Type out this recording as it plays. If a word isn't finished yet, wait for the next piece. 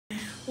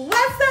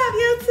What's up,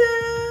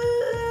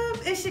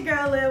 YouTube? It's your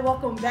girl Liv.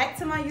 Welcome back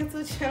to my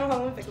YouTube channel. I'm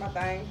gonna fix my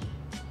thing.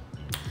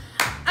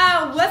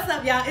 What's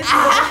up, y'all? It's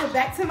Liv. Welcome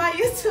back to my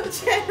YouTube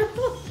channel.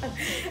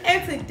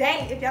 And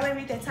today, if y'all ain't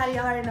read that title,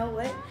 y'all already know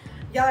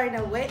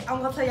what.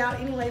 I'm gonna tell y'all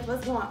anyways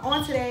what's going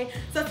on today.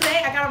 So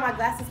today I got on my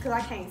glasses because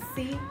I can't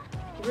see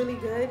really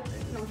good.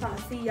 I'm trying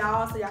to see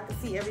y'all so y'all can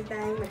see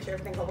everything, make sure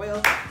everything go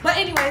well. But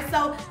anyway,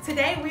 so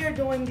today we are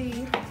doing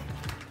the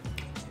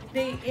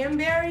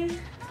Emberry.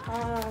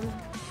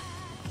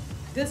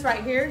 This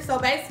right here. So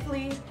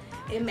basically,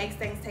 it makes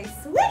things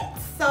taste sweet.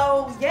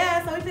 So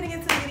yeah, so we're gonna get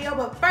into the video.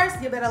 But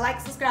first, you better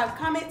like, subscribe,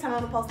 comment, turn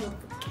on the post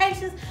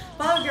notifications.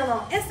 Follow the girl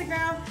on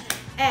Instagram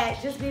at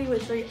justbeauty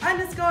with 3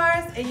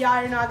 underscores. And y'all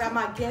already know I got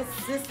my guest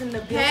sis in the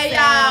building. Hey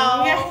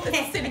y'all,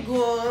 it's City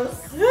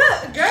Ghouls.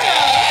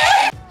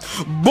 Girl.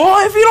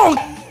 Boy, if you don't.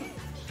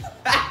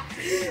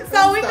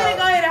 So we're gonna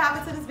go ahead and hop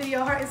into this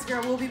video. Her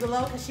Instagram will be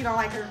below because she don't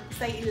like her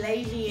say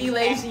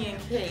Elasian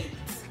Kate.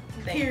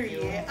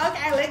 Period.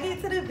 Okay, let's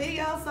get to the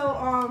video.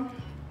 So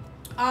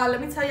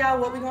let me tell y'all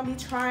what we're gonna be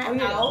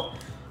trying out.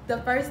 The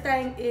first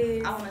thing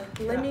is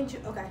lemon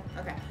juice. Okay.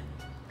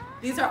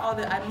 These are all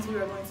the items we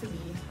are going to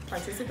be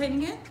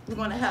participating in. We're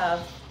gonna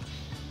have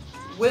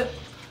whipped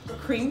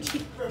cream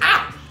cheese.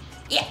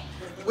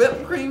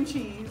 Whipped cream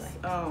cheese.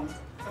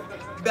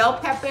 Bell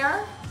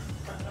pepper.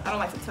 I don't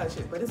like to touch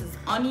it, but this is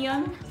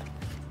onion,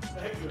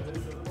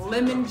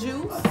 lemon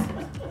juice,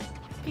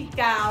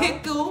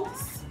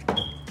 pickles,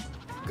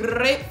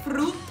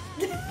 grapefruit,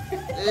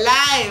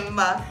 lime,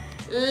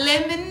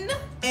 lemon,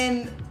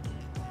 and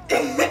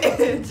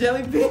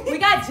jelly beans. We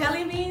got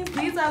jelly beans.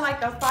 These are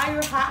like the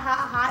fire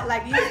hot.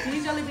 Like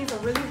these jelly beans are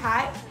really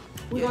hot.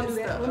 We're gonna do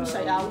that. Let me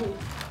show y'all.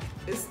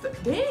 It's the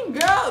dang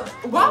girl.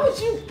 Why would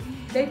you?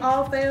 They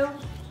all fail.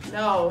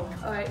 No.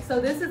 Alright,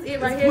 so this is it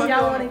right here.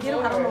 Y'all want to get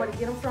them? I don't know where to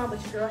get them from,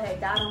 but your girl had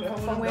got them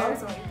somewhere.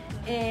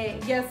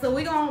 And yeah, so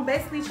we're going to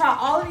basically try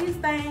all of these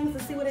things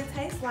to see what it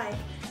tastes like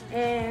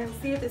and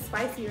see if it's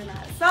spicy or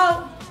not.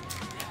 So,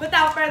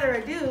 without further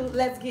ado,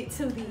 let's get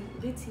to the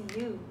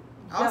VTU.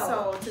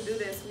 Also, to do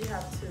this, I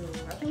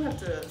think we have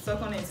to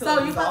suck on it until so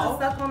it's dissolved. So you have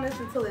to suck on this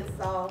until it's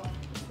dissolved.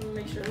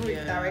 Make sure you read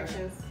the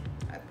directions.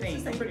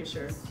 I'm pretty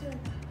sure.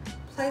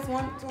 Place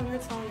one on your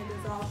tongue and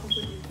dissolve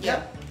completely.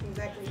 Yep.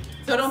 Exactly.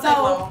 So don't take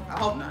long. I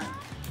hope not.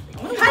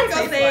 How you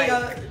gonna say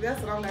it?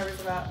 That's what I'm nervous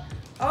about.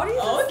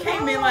 Oh, it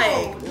came in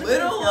like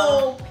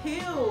little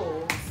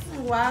pills.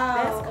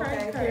 Wow. That's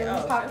crazy. Okay,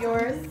 here, pop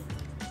yours.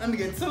 Let me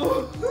get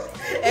 2.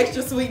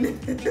 Extra sweetness.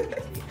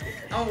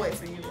 I'm waiting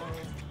for you.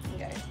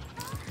 Okay.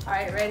 All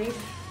right, ready?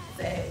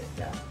 Set,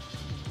 go.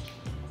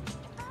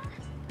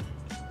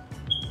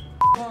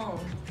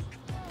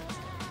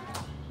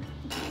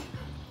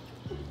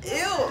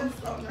 Ew. It's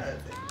so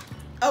nasty.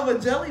 Of a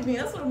jelly bean.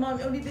 That's what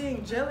mommy only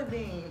did. Jelly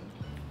bean.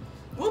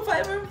 What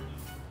flavor?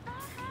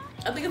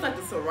 I think it's like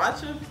the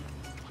sriracha.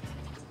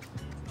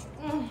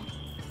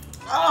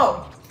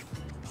 Oh.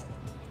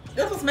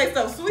 This was makes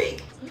stuff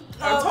sweet.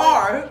 Or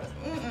tar.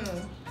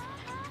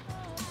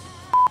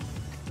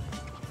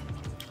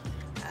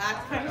 I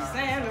can't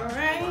stand the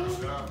rain.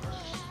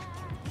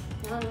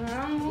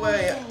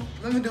 Wait,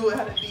 let me do it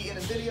how to be in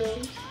the video.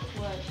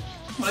 What?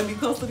 Want to be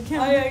close to the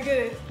camera? Oh yeah,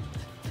 good.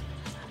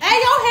 Hey,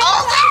 your head.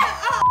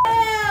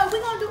 Yeah, we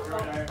gonna do.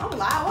 I'm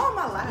live. Why am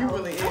I live? You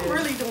really is. I'm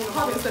really doing it.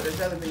 Probably instead of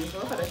jelly beans. So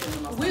I thought that shit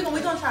in my we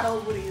gonna try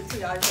those with you too,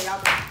 y'all. So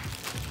y'all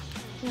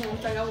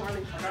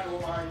really.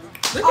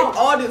 Look at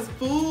all this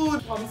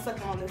food. I'm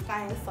sucking on this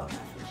thing. It's so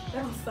nasty.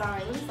 I'm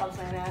sorry. Let me stop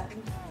saying that.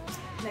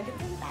 Negative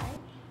thing.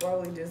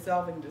 Probably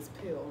dissolving this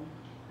pill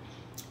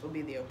will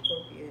be the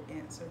appropriate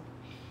answer.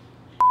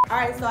 All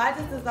right, so I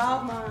just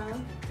dissolved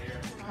mine.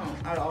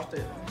 I lost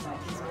it.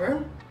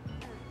 Where?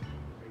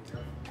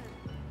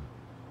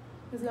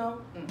 Let's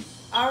go.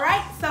 All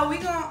right, so we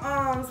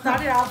gonna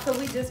start it off because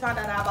we just found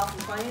out I bought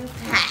some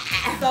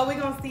Funyuns. So we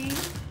gonna see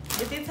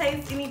if it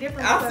tastes any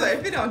different. I'll say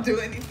if it don't do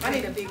anything. I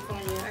need a big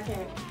Funyun. I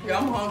can't. Yeah,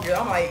 I'm hungry.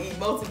 I might eat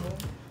multiple.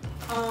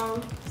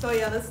 So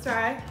yeah, let's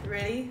try.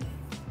 Ready?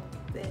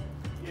 Set.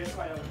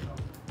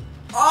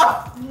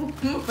 Oh!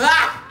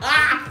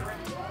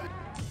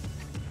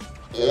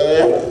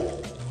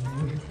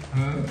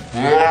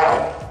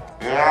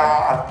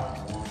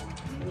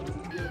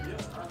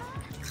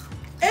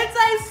 It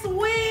tastes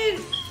sweet.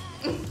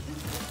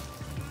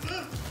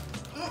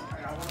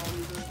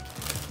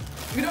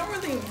 You don't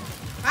really.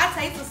 I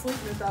taste the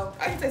sweetness though.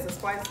 I can taste the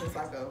spiciness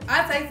I go.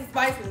 I taste the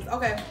spiciness.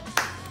 Okay.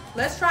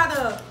 Let's try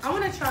I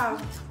wanna try.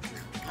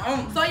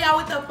 So y'all,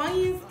 with the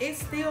Funyuns, it's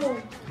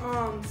still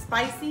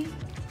spicy.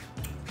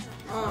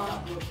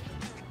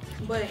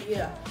 But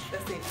yeah,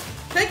 that's it.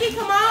 Cookie,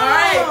 come on.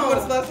 Alright,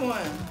 what's the last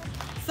one?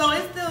 So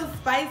it's still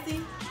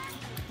spicy,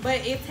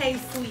 but it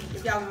tastes sweet,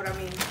 if y'all know what I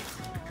mean.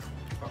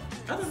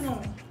 I don't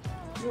know.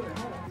 You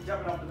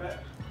jumping off the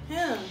bat?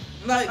 Him.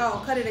 Like,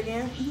 oh, cut it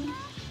again.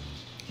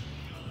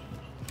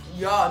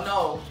 Y'all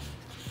know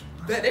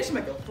that they should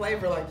make a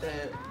flavor like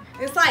that.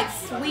 It's like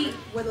sweet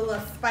with a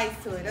little spice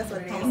to it. That's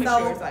what it is. Make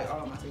sure it's like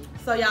all my teeth.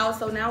 So y'all,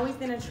 so now we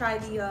finna try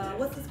the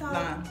what's this called?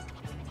 Lime.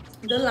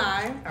 The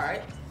lime. All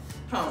right.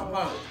 Hold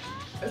on.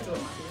 Let's do it.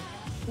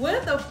 What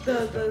if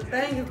the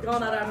thing is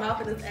going out of our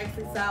mouth and it's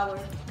actually sour?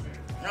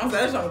 I'm saying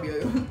that's not gonna be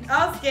good.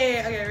 I'm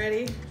scared. Okay,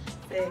 ready?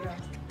 There you go.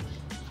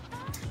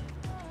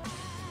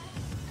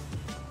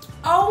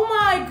 Oh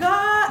my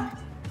god!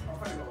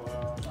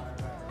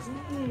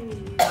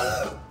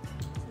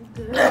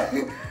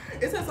 Good.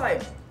 It tastes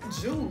like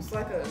juice,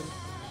 like a.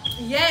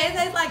 Yeah, it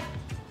tastes like.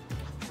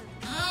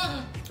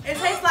 It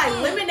tastes like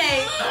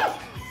lemonade.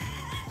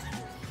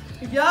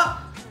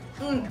 Yup.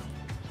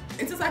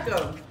 It's just like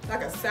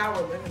a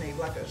sour lemonade,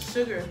 like a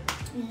sugar.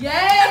 Yay!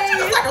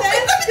 It's like a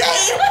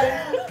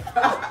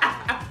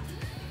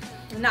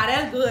lemonade. Nah,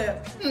 that's good.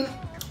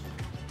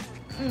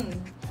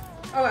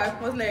 Okay,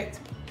 what's next?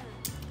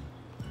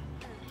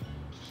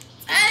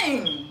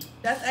 Dang.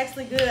 That's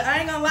actually good. I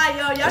ain't gonna lie,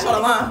 y'all. That's what I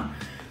lime.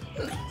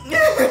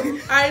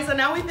 Alright, so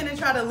now we finna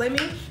try the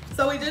lemon.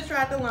 So we just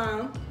tried the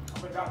lime.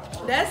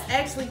 That's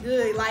actually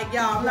good. Like,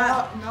 y'all, I'm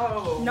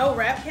not. No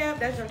wrap cap.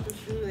 That's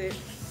just good.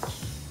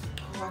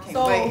 Oh, I can't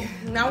So wait.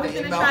 now we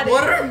finna About try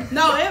water. this.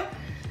 No, it.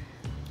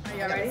 Are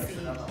y'all ready? See.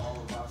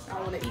 I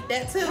wanna eat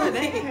that too.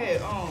 They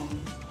had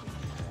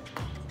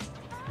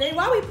Dang,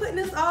 why we putting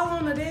this all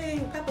on the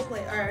dang pepper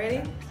plate? Alright,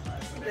 ready?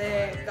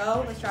 There,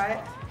 go. Let's try it.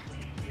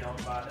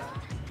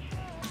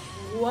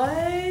 What?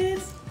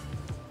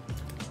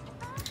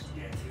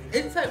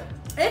 It's a.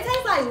 It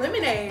tastes like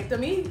lemonade to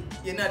me.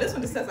 Yeah, no, this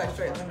one just tastes like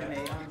straight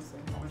lemonade, honestly.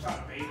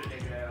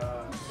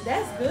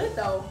 That's good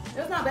though.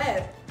 It's not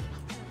bad.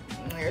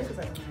 Yeah, it's just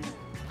like lemonade.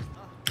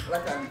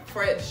 Like a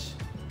fresh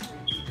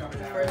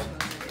lemonade.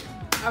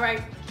 All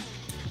right.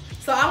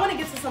 So I want to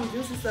get to some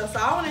juicy stuff. So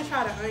I want to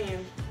try the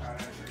onion.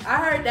 I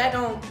heard that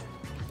don't.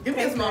 Give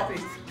me a small bad.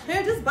 piece.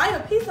 Here, just bite a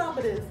piece off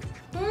of this.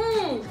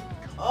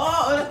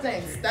 Oh, that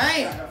thing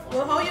stank.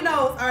 Well, hold your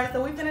nose. All right,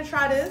 so we finna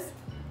try this.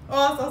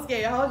 Oh, I'm so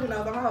scared. Hold your nose.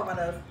 I'm gonna hold my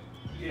nose.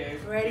 Yeah.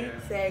 Ready,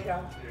 set, go.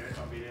 Yeah, it's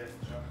gonna be this.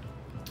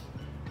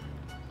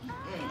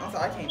 I'm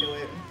sorry, I can't do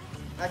it.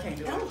 I can't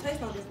do It it. don't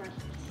taste no different.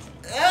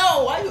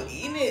 Ew, why you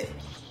eating it?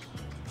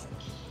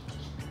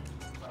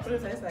 What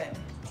does it taste like?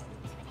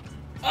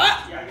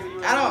 I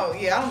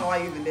don't know why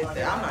you even did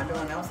that. I'm not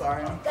doing that. I'm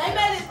sorry. They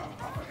made it.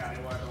 I forgot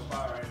it wasn't no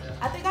fire right there.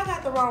 I think I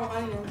got the wrong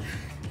onion.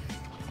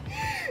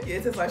 Yeah,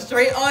 it tastes like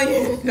straight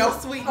onion, no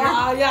sweetener.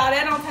 Oh, yeah,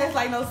 that don't taste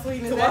like no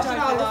sweetness. To That wash it joint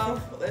all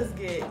tastes- off, let's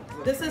get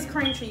whipped This is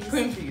cream. cream cheese.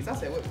 Cream cheese. I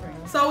said whipped cream.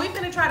 So we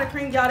finna try the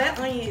cream, y'all. That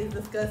onion is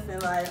disgusting.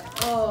 Like,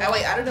 oh. Oh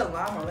wait, out of the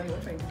lime or lemon,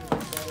 which one do you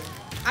think is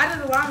better? Out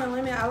of the lime and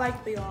lemon, I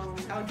like the I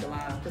like the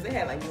lime because they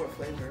had like more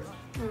flavor.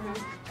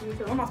 Me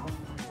too. What am I supposed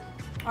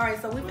to? All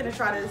right, so we finna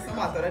try this. I'm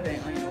about to throw that dang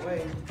onion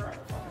away.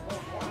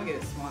 I'm gonna get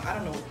it small. I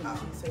don't know what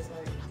cream cheese tastes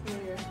like.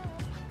 Yeah.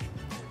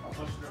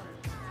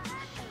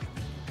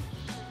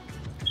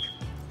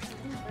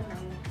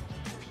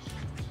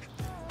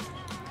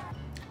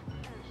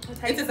 It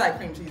tastes like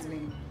cream cheese to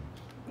me.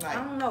 I Like,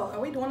 don't know. Are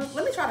we doing this?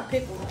 Let me try the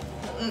pickle.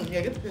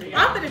 yeah, get the pickle.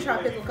 I'm finna try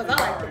pickle because I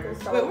like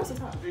pickles. So. Wait, what's the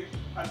top?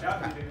 I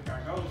doubt you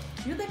didn't go.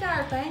 You think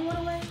our thing went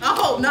away?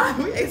 Oh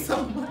no, we ate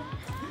so much.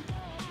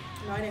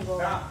 No, it didn't go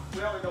away. Nah,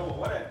 we only know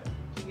what at.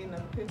 You getting a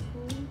pickle?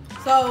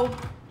 So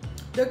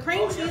the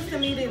cream cheese to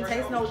me didn't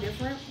taste no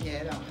different. Yeah,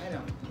 it don't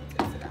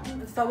taste it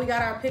out. So we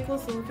got our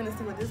pickles, so we're finna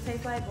see what this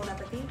tastes like. Bon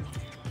appetit.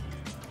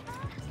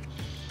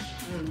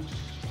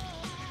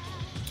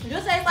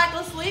 This tastes like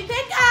a sweet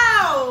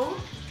pickle.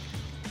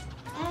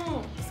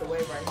 It's a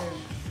wave right here.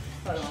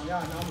 Hold on,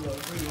 y'all know I'm a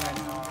little greedy right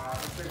now.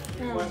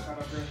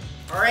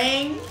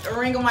 A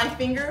ring on my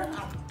finger.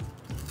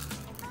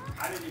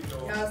 I didn't even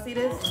go. Y'all see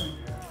this?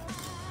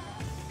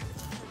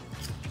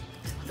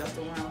 That's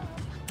the one.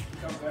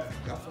 Come back.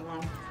 That's the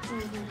one.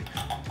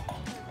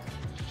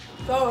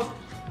 So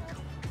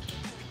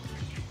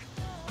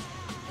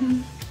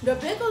the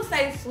pickles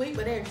taste sweet,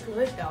 but they're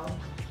good though.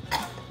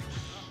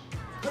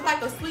 It's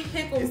like a sweet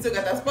pickle. You still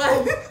got that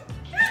spice.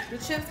 The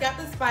chips got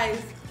the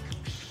spice.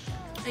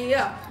 And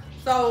yeah,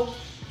 so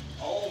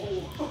Oh.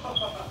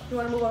 you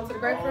want to move on to the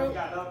grapefruit?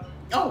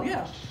 Oh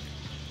yeah.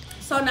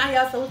 So now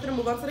y'all, so we're gonna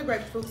move on to the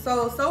grapefruit.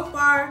 So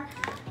far,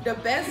 the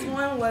best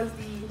one was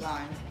the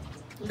Lime.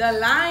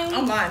 lime.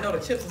 I'm lying. No, the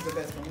chips is the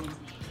best for me.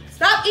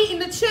 Stop eating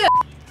the chip.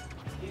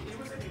 He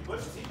was in these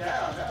bushes. He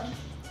down.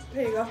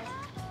 There you go.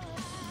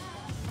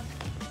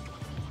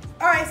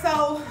 All right,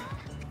 so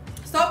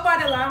far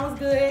the lime was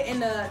good,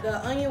 and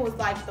the onion was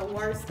like the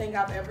worst thing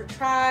I've ever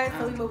tried.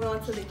 So we moving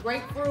on to the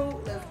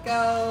grapefruit. Let's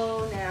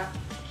go now.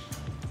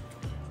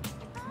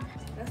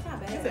 That's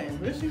not It's bad. an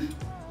enriching.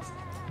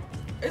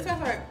 It tastes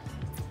like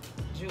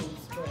juice,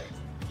 but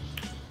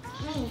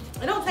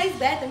It don't taste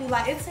bad to me.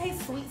 Like, it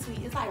tastes sweet.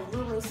 It's like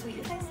real sweet.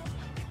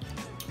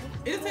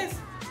 it tastes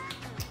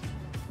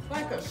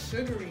like a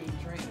sugary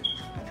drink.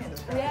 I can't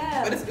describe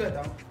Yeah. it. But it's good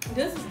though.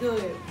 This is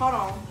good. Hold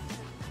on.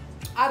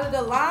 Out of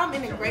the lime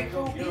and the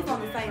grapefruit, these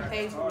on the same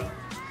page with me.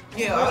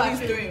 Yeah, What all about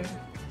these you? three.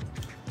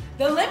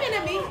 The lemon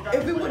and me.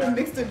 If we would have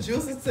mixed the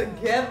juices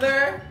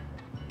together.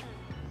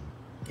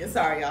 Yeah,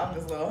 sorry, y'all. I'm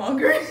just a little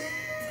hungry.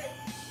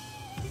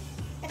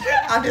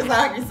 I'm just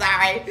hungry,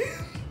 sorry.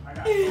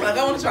 Like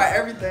I want to try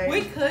everything.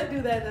 We could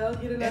do that though.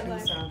 Get That enough do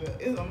like. sound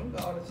good. I'm gonna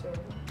go all the show.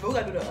 But we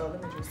gotta do the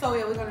lemon juice. So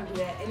yeah, we're gonna do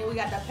that, and then we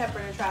got the pepper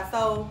to try.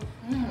 So.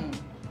 I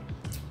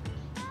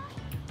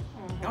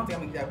don't think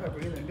I'm gonna get that pepper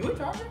either. Do we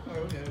try it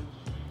or we good?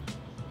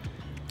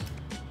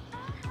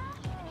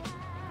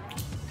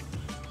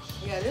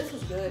 Yeah, this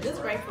is good. This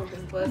grapefruit is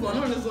I'm buzzing. going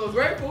on this little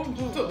grapefruit.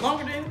 It took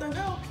longer than anything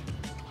else.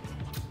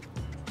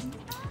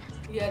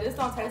 Yeah, this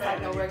don't taste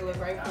like no regular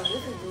grapefruit.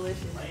 This is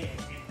delicious.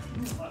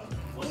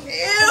 Ew.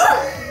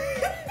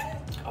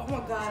 Oh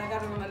my god, I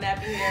got it on a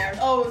nappy hair.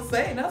 Oh,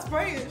 say not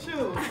spray it,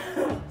 shoot.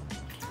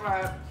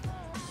 Alright,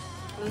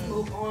 let's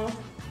move on.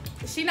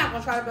 She not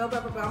gonna try the bell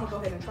pepper, but I'm gonna go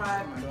ahead and try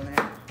it. I'm doing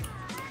that.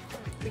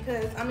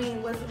 Because, I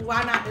mean,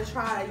 why not just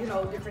try, you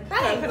know, different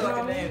things? I you put it know like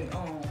a what I mean?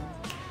 damn,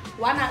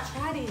 Why not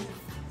try these?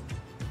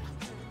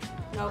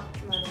 Nope,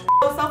 I'm not doing it.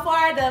 So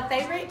far, the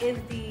favorite is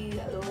the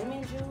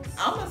lemon juice.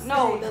 I'm gonna say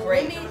No, the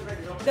grape. lemon,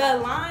 the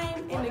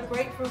lime, and the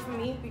grapefruit for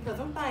me because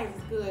them things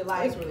is good.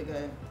 Like, It's really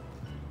good.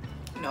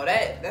 No,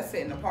 that's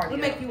setting the party it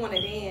up. make you want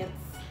to dance.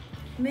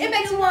 It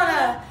makes you want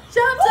to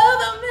jump to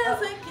the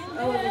music.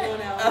 I wasn't doing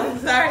that one. I'm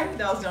sorry,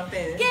 that was jump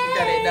in. You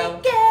got it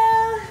though.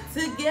 Girl.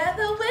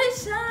 Together we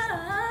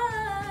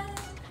shine.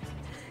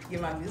 Get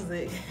my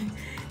music.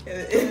 I'm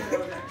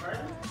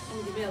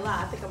gonna give me a lot.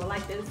 I think I'm gonna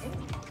like this.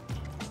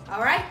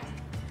 All right.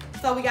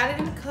 So we got it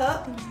in the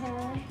cup.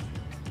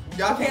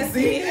 Y'all can't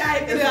see.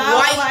 It's It's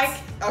white. white.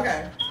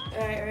 Okay.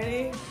 All right,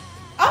 ready?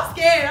 I'm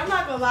scared. I'm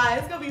not gonna lie.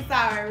 It's gonna be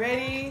sour.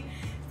 Ready?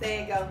 There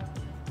you go.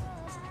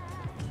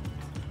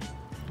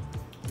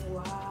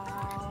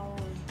 Wow.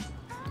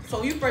 So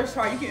when you first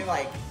try, you can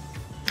like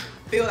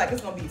feel like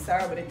it's gonna be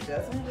sour, but it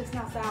doesn't. It's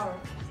not sour.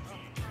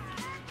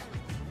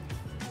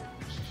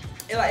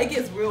 It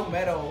gets real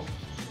metal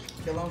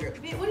the longer.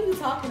 What are you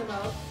talking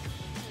about?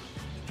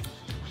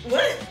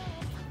 What?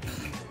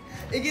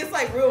 It gets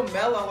like real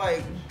mellow,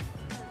 like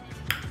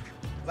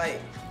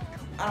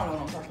I don't know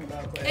what I'm talking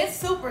about, but It's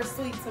super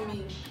sweet to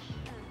me.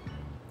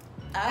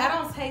 I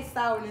don't taste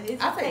sourness. It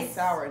I just taste tastes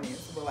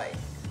sourness, but like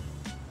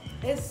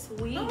It's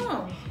sweet.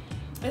 no.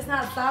 It's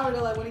not sour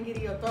though, like when it get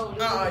in your throat.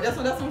 That's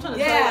what I'm trying to tell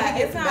you. Yeah, It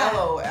gets it's not.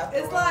 mellow after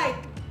It's a while. like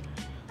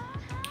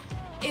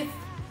it's.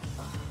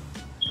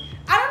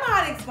 I don't know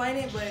how to explain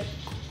it, but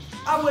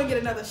I wouldn't get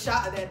another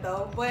shot of that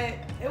though. But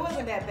it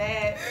wasn't that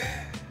bad.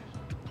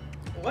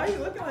 Why are you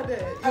looking like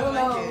that? You I don't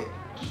like know. it?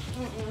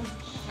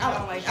 I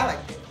don't like it. I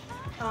like it.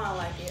 I don't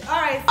like it.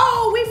 All right.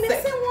 Oh, we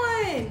missing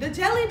one. The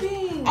jelly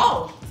beans.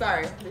 Oh,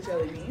 sorry. The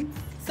jelly beans.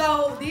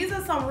 So these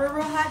are some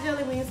real hot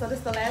jelly beans. So this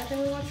is the last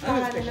thing we want to try,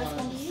 and that's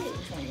gonna be it.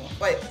 Which one you want?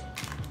 Wait.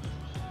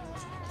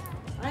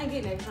 I ain't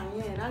getting that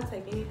cayenne. I'll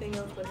take anything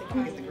else but the Let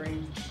me cayenne. get the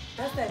green.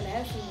 That's that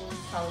nasty one.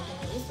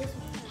 Jalapeno. What's this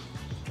one?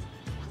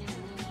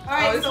 All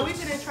right, this so is-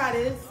 we gonna try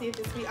this. See if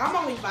it's sweet. I'm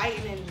only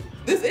biting and.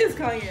 This is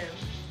cayenne.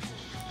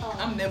 Oh.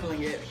 I'm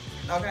nibbling it.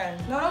 Okay.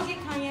 No, don't get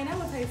cayenne. That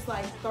one tastes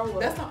like throw up.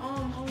 That's the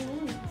only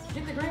one.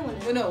 Get the green one.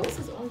 Well, no, what's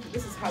this orange?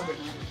 This is hybrid.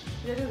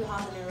 Yeah, this is a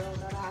habanero,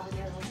 not a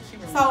habanero. She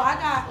So I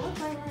got what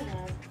flavor I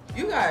got?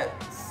 You got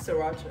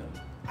sriracha.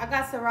 I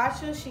got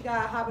sriracha. She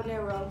got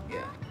habanero.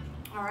 Yeah.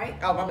 All right.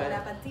 Oh, my Bon bad.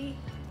 appetit.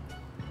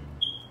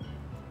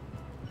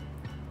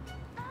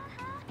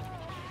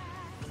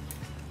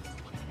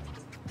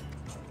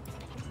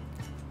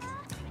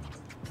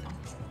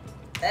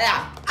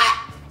 Yeah.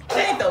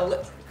 Take the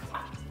lip.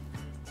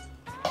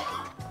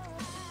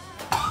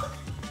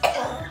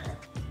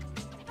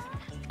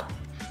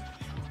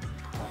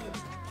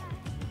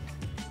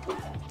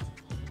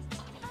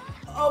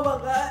 Oh my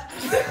god.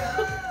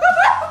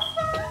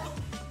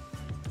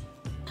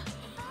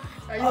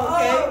 Are you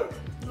okay?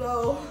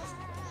 No.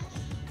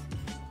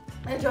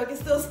 That drug is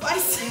still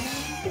spicy.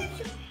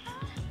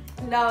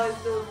 No, it's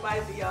still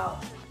spicy,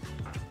 y'all.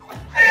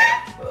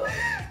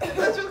 I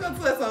thought you was gonna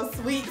put some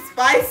sweet,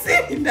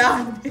 spicy.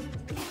 Nah.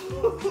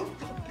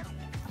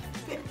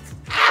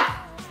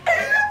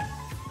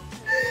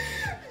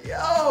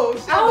 Yo,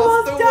 she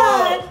Almost threw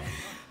done. up.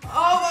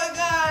 Oh my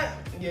god.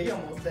 Yeah, you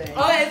almost done.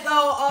 Okay,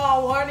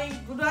 so warning,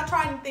 do not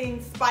try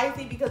anything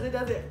spicy because it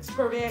doesn't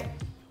prevent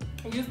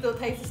you still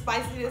taste the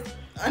spiciness.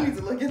 I need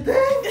to look at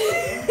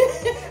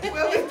that.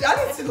 Well,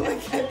 I need to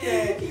look at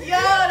that. Yo,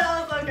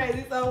 that was so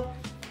crazy. So,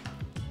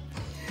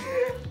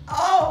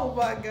 Oh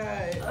my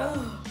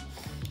god.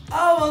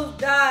 almost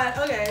died.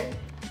 Okay.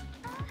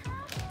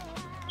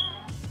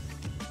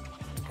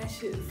 That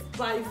shit is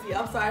spicy.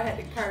 I'm sorry I had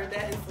to curse.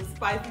 That is some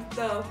spicy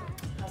stuff.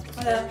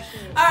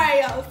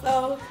 Alright, y'all.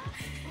 So,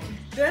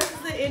 this is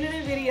the end of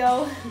the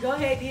video. Go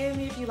ahead, DM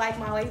me if you like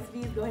my lace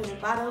beads. Go ahead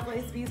and buy those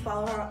lace beads.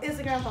 Follow her on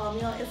Instagram. Follow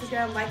me on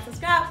Instagram. Like,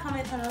 subscribe,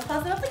 comment, turn on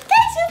post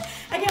notifications.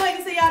 I can't wait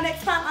to see y'all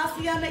next time. I'll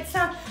see y'all next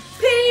time.